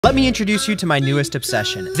Let me introduce you to my newest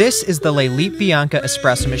obsession. This is the Lelit Bianca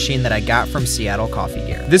espresso machine that I got from Seattle Coffee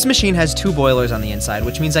Gear. This machine has two boilers on the inside,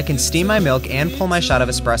 which means I can steam my milk and pull my shot of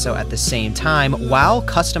espresso at the same time while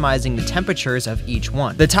customizing the temperatures of each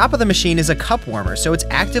one. The top of the machine is a cup warmer, so it's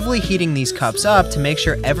actively heating these cups up to make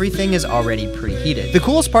sure everything is already preheated. The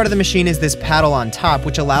coolest part of the machine is this paddle on top,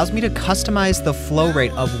 which allows me to customize the flow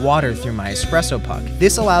rate of water through my espresso puck.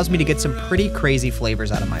 This allows me to get some pretty crazy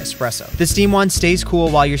flavors out of my espresso. The steam wand stays cool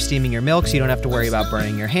while you're steaming your milk, so you don't have to worry about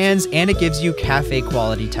burning your hands, and it gives you cafe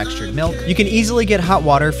quality textured milk. You can easily get hot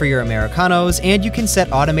water for your Americanos, and you can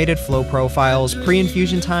set automated flow profiles,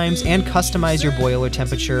 pre-infusion times, and customize your boiler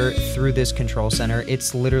temperature through this control center.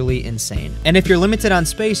 It's literally insane. And if you're limited on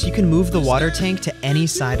space, you can move the water tank to any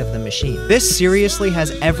side of the machine. This seriously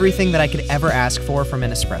has everything that I could ever ask for from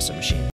an espresso machine.